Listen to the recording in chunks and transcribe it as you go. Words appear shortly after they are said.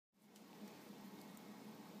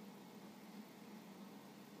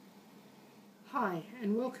Hi,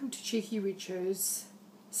 and welcome to Cheeky Richo's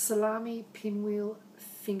Salami Pinwheel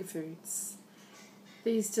finger foods.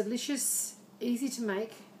 These delicious, easy to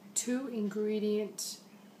make, 2-ingredient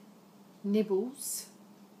nibbles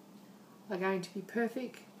are going to be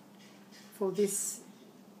perfect for this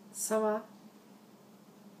summer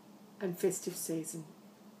and festive season.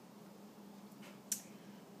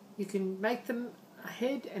 You can make them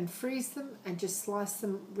ahead and freeze them and just slice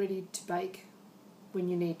them ready to bake when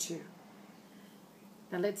you need to.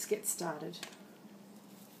 Now let's get started.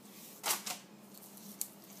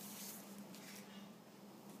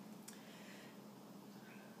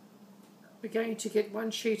 We're going to get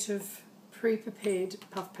 1 sheet of pre-prepared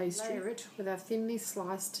puff pastry. Layer it with our thinly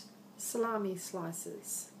sliced salami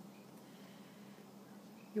slices.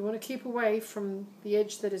 You want to keep away from the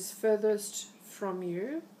edge that is furthest from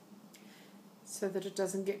you so that it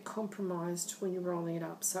doesn't get compromised when you're rolling it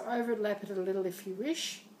up. So overlap it a little if you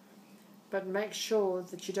wish, but make sure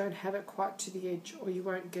that you don't have it quite to the edge or you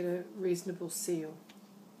won't get a reasonable seal.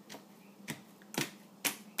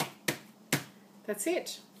 That's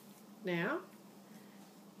it. Now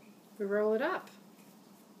we roll it up.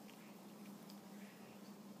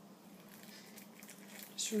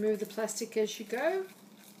 Just remove the plastic as you go.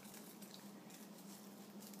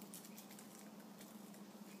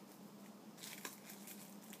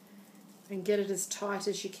 And get it as tight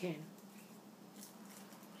as you can.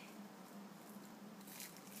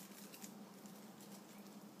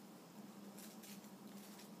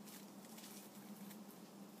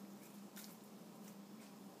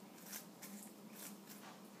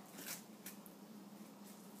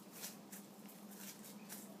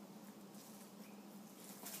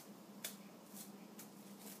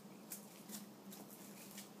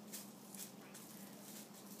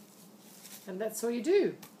 And that's all you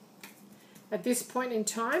do. At this point in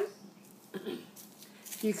time,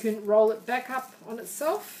 you can roll it back up on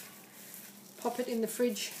itself, pop it in the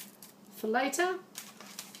fridge for later,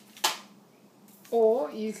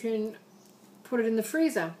 or you can put it in the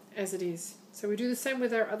freezer as it is. So we do the same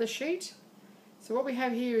with our other sheet. So what we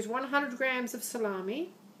have here is 100 grams of salami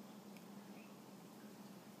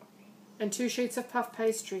and 2 sheets of puff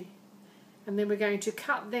pastry. And then we're going to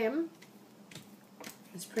cut them.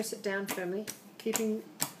 Let's press it down firmly, keeping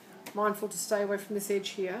mindful to stay away from this edge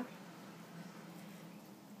here.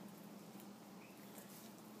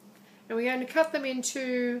 And we're going to cut them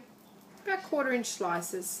into about 1/4-inch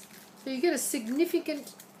slices. So you get a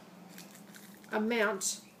significant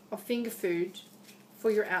amount of finger food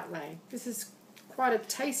for your outlay. This is quite a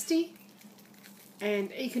tasty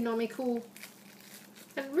and economical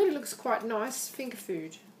and really looks quite nice finger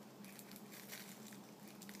food.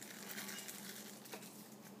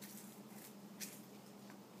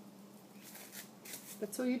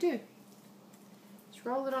 That's all you do. Just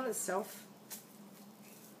roll it on itself.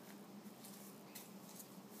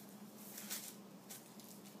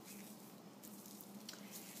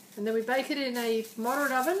 And then we bake it in a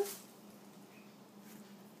moderate oven.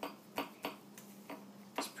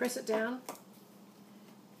 Just press it down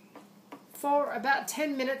for about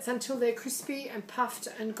 10 minutes until they're crispy and puffed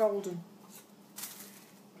and golden.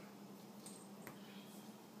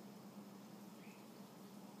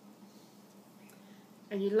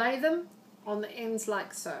 And you lay them on the ends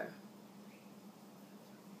like so.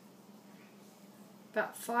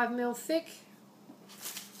 About 5 ml thick,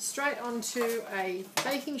 straight onto a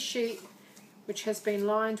baking sheet which has been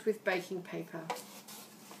lined with baking paper.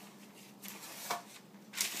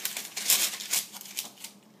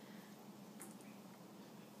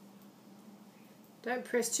 Don't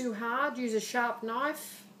press too hard, use a sharp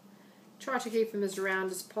knife. Try to keep them as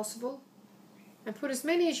round as possible. And put as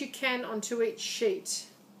many as you can onto each sheet,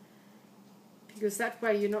 because that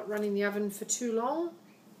way you're not running the oven for too long,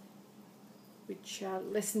 which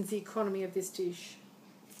lessens the economy of this dish.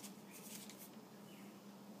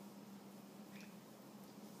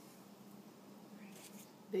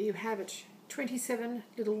 There you have it, 27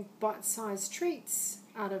 little bite-sized treats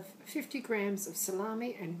out of 50 grams of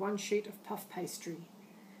salami and 1 sheet of puff pastry.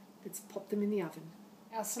 Let's pop them in the oven.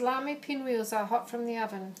 Our salami pinwheels are hot from the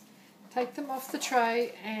oven. Take them off the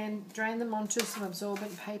tray and drain them onto some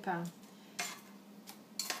absorbent paper.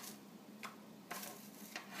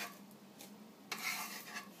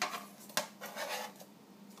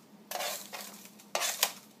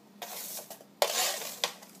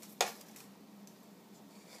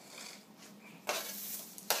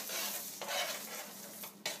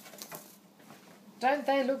 Don't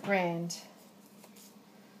they look grand?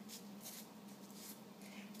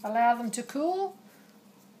 Allow them to cool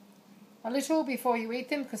a little before you eat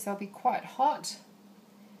them because they'll be quite hot.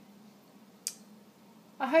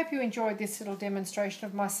 I hope you enjoyed this little demonstration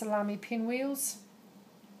of my salami pinwheels.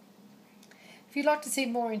 If you'd like to see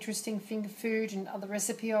more interesting finger food and other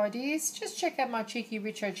recipe ideas, just check out my Cheeky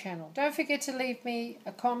Richo channel. Don't forget to leave me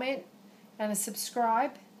a comment and a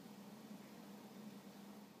subscribe.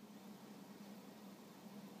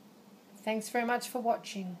 Thanks very much for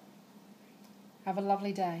watching. Have a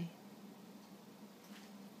lovely day.